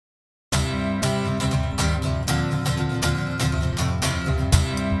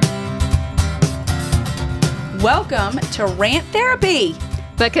Welcome to Rant Therapy.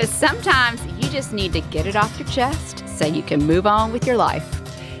 Because sometimes you just need to get it off your chest so you can move on with your life.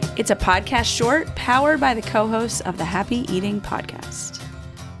 It's a podcast short powered by the co-hosts of the Happy Eating Podcast.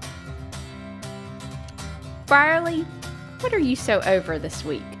 Farley, what are you so over this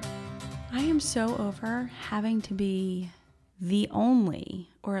week? I am so over having to be the only,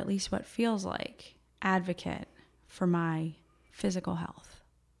 or at least what feels like, advocate for my physical health.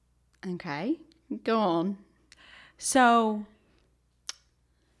 Okay, go on. So,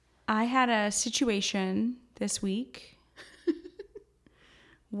 I had a situation this week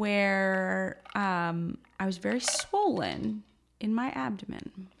where I was very swollen in my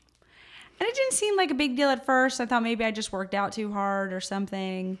abdomen. And it didn't seem like a big deal at first. I thought maybe I just worked out too hard or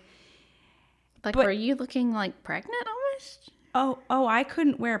something. But were you looking like pregnant almost? Oh, I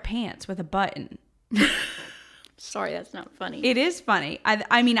couldn't wear pants with a button. Sorry, that's not funny. It is funny.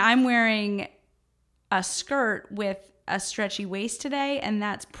 I mean, I'm wearing a skirt with a stretchy waist today, and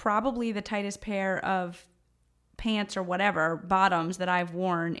that's probably the tightest pair of pants or whatever, bottoms that I've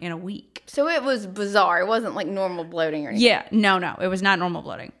worn in a week. So it was bizarre. It wasn't like normal bloating or anything. Yeah, no, it was not normal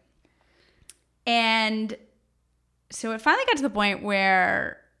bloating. And so it finally got to the point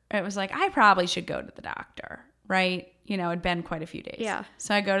where it was like, I probably should go to the doctor, right? You know, it'd been quite a few days. Yeah.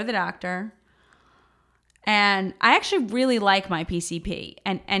 So I go to the doctor. And I actually really like my PCP,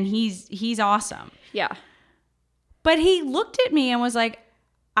 and he's awesome. Yeah. But he looked at me and was like,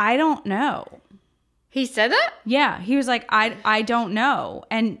 I don't know. He said that? Yeah. He was like, I don't know.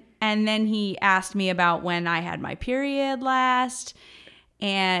 And then he asked me about when I had my period last,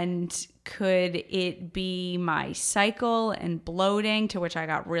 and could it be my cycle and bloating, to which I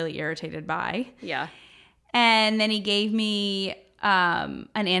got really irritated by. Yeah. And then he gave me an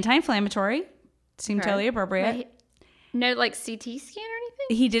anti-inflammatory. Seemed totally appropriate. Wait, no, like CT scan or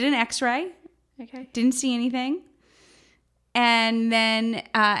anything? He did an x-ray. Okay. Didn't see anything. And then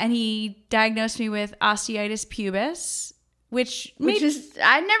and he diagnosed me with osteitis pubis, which is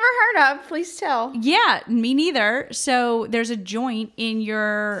I never heard of. Please tell. Yeah, me neither. So there's a joint in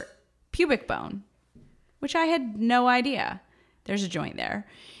your pubic bone, which I had no idea. There's a joint there.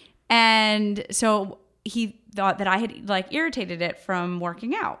 And so he thought that I had like irritated it from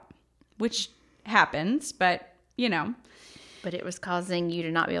working out, which happens, but you know. But it was causing you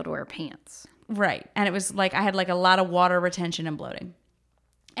to not be able to wear pants. Right. And it was like I had like a lot of water retention and bloating.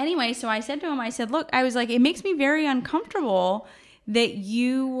 Anyway, so I said to him, I said, look, I was like, it makes me very uncomfortable that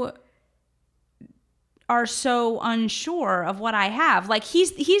you are so unsure of what I have. Like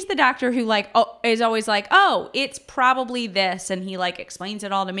he's the doctor who like is always like, oh, it's probably this, and he like explains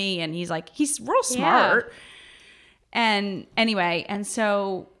it all to me, and he's like, he's real smart. Yeah. And anyway, and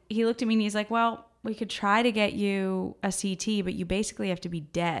so he looked at me and he's like, well, we could try to get you a CT, but you basically have to be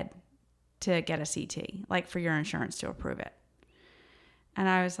dead to get a CT, like for your insurance to approve it. And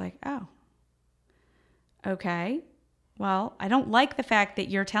I was like, oh, okay. Well, I don't like the fact that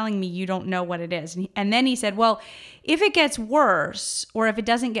you're telling me you don't know what it is. And then he said, well, if it gets worse or if it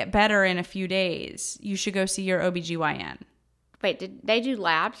doesn't get better in a few days, you should go see your OBGYN. Wait, did they do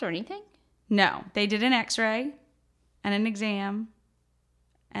labs or anything? No, they did an x-ray and an exam.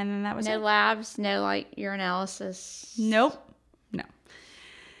 And then that was it. No labs, no like urinalysis. Nope. No.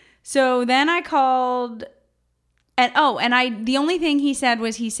 So then I called, and the only thing he said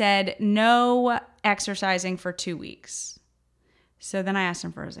was no exercising for 2 weeks. So then I asked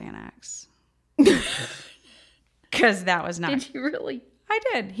him for a Xanax. Because that was not. Did you really? I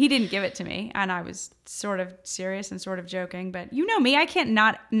did. He didn't give it to me, and I was sort of serious and sort of joking, but you know me, I can't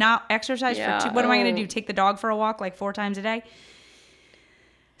not exercise for what am I going to do? Take the dog for a walk like 4 times a day?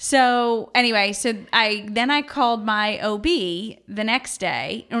 So anyway, I called my OB the next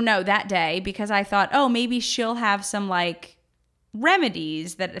day, or no, that day, because I thought, oh, maybe she'll have some like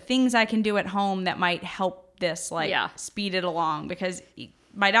remedies, things I can do at home that might help this speed it along, because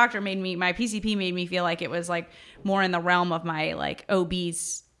my PCP made me feel like it was like more in the realm of my like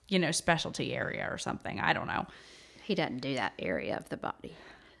OB's, specialty area or something. I don't know. He doesn't do that area of the body.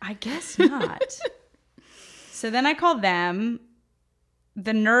 I guess not. So then I called them.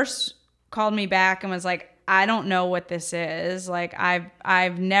 The nurse called me back and was like, I don't know what this is. Like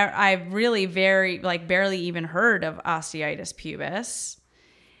I've really barely even heard of osteitis pubis.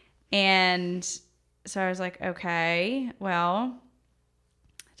 And so I was like, okay, well,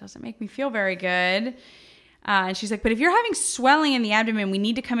 it doesn't make me feel very good. And she's like, but if you're having swelling in the abdomen, we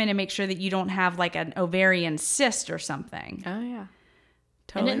need to come in and make sure that you don't have like an ovarian cyst or something. Oh yeah.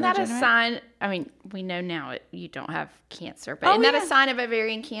 Totally and isn't that legitimate. a sign? I mean, we know now you don't have cancer, but Oh, isn't that yeah. a sign of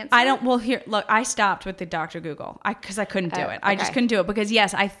ovarian cancer? I don't. Well, here, look. I stopped with the Dr. Google because I couldn't do Oh, it. I just okay. couldn't do it because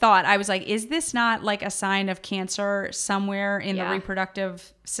yes, I was like, is this not like a sign of cancer somewhere in the Yeah.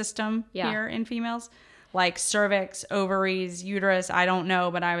 reproductive system Yeah. here in females, like cervix, ovaries, uterus? I don't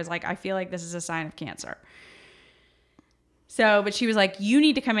know, but I was like, I feel like this is a sign of cancer. So, but she was like, you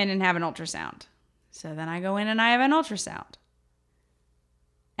need to come in and have an ultrasound. So then I go in and I have an ultrasound.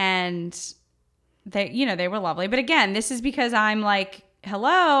 And they were lovely. But again, this is because I'm like,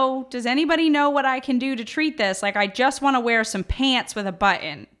 hello, does anybody know what I can do to treat this? Like, I just want to wear some pants with a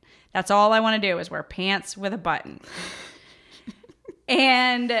button. That's all I want to do is wear pants with a button.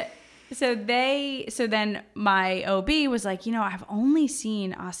 And so then my OB was like, I've only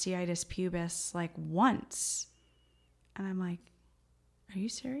seen osteitis pubis like once. And I'm like, are you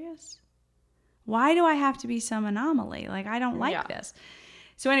serious? Why do I have to be some anomaly? Like, I don't like this.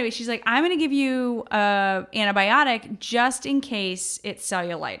 So anyway, she's like, I'm going to give you an antibiotic just in case it's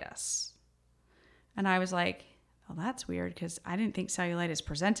cellulitis. And I was like, well, that's weird because I didn't think cellulitis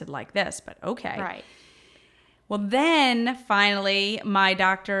presented like this, but okay. Right. Well, then finally my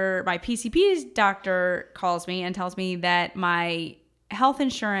PCP's doctor calls me and tells me that my health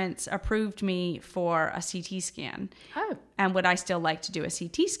insurance approved me for a CT scan. Oh. And would I still like to do a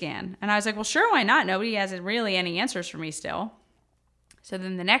CT scan? And I was like, well, sure, why not? Nobody has really any answers for me still. So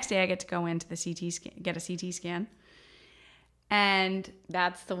then the next day I get to go into the CT scan, get a CT scan. And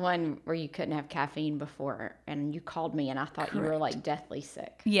that's the one where you couldn't have caffeine before. And you called me and I thought you were like deathly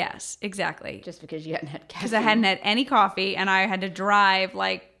sick. Yes, exactly. Just because you hadn't had caffeine. Because I hadn't had any coffee and I had to drive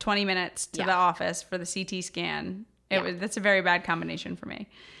like 20 minutes to the office for the CT scan. That's a very bad combination for me.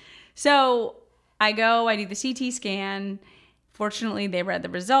 So I do the CT scan. Fortunately, they read the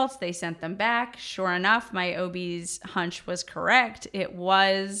results. They sent them back. Sure enough, my OB's hunch was correct. It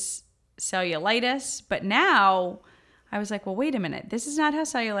was cellulitis. But now I was like, well, wait a minute. This is not how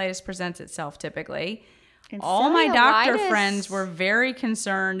cellulitis presents itself typically. And all my doctor friends were very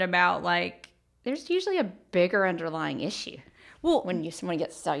concerned about like... There's usually a bigger underlying issue. Well, when someone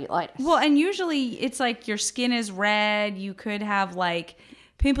gets cellulitis. Well, and usually it's like your skin is red. You could have like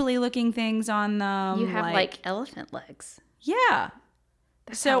pimply looking things on them. You have like elephant legs. Yeah.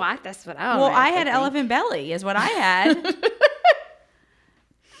 That's what I Well, I had elephant belly is what I had.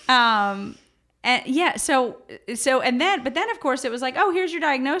 And yeah, but then of course it was like, oh, here's your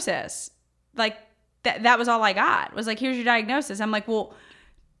diagnosis. Like that was all I got. Was like, here's your diagnosis. I'm like, well,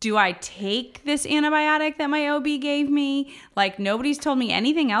 do I take this antibiotic that my OB gave me? Like, nobody's told me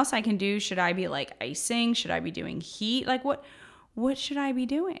anything else I can do. Should I be like icing? Should I be doing heat? Like, what should I be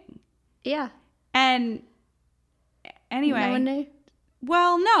doing? Yeah. And anyway. No one knew?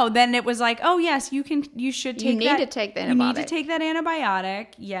 Well, no. Then it was like, oh, yes, you should take that. You need to take the antibiotic. You need to take that antibiotic.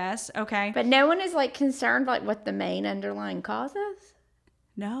 Yes. Okay. But no one is like concerned like what the main underlying cause is?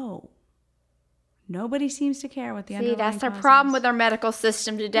 No. Nobody seems to care what the underlying cause is. See, that's our cause problem is. with our medical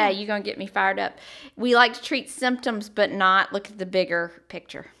system today. You're going to get me fired up. We like to treat symptoms, but not look at the bigger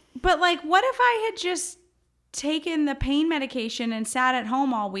picture. But like, what if I had just taken the pain medication and sat at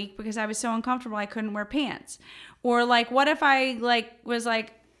home all week because I was so uncomfortable I couldn't wear pants? Or like, what if I like was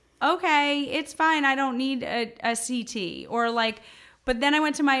like, okay, it's fine. I don't need a CT. Or like, but then I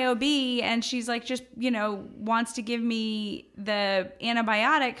went to my OB and she's like, just, wants to give me the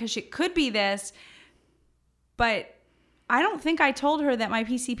antibiotic because it could be this. But I don't think I told her that my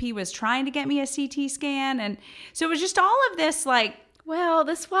PCP was trying to get me a CT scan. And so it was just all of this like. Well,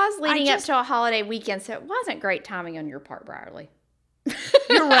 this was leading up to a holiday weekend, so it wasn't great timing on your part, Brierly.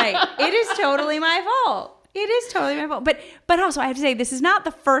 You're right. It is totally my fault. It is totally my fault. But also I have to say, this is not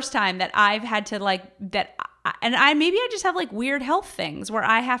the first time that I've had to like that. And maybe I just have like weird health things where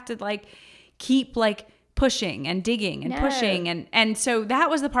I have to like keep like pushing and digging and pushing. And so that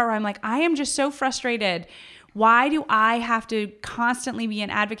was the part where I'm like, I am just so frustrated. Why do I have to constantly be an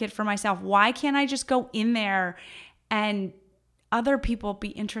advocate for myself? Why can't I just go in there and other people be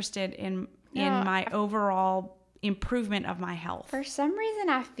interested in my overall improvement of my health? For some reason,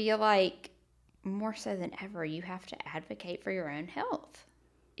 I feel like more so than ever, you have to advocate for your own health,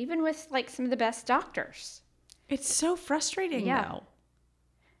 even with like some of the best doctors. It's so frustrating, though.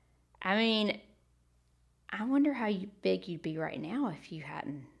 I mean, I wonder how big you'd be right now if you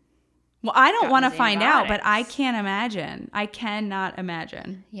hadn't. Well, I don't want to find out, but I can't imagine. I cannot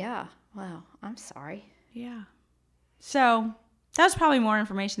imagine. Yeah. Well, I'm sorry. Yeah. So that was probably more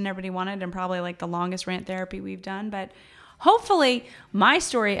information than everybody wanted and probably like the longest rant therapy we've done. But hopefully my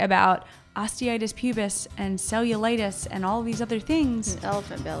story about osteitis pubis and cellulitis and all these other things. An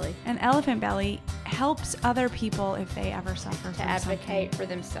elephant belly. An elephant belly helps other people if they ever suffer To advocate for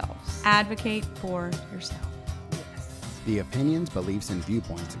themselves. Advocate for yourself. The opinions, beliefs, and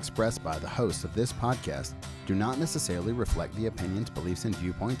viewpoints expressed by the hosts of this podcast do not necessarily reflect the opinions, beliefs, and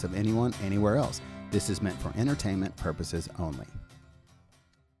viewpoints of anyone anywhere else. This is meant for entertainment purposes only.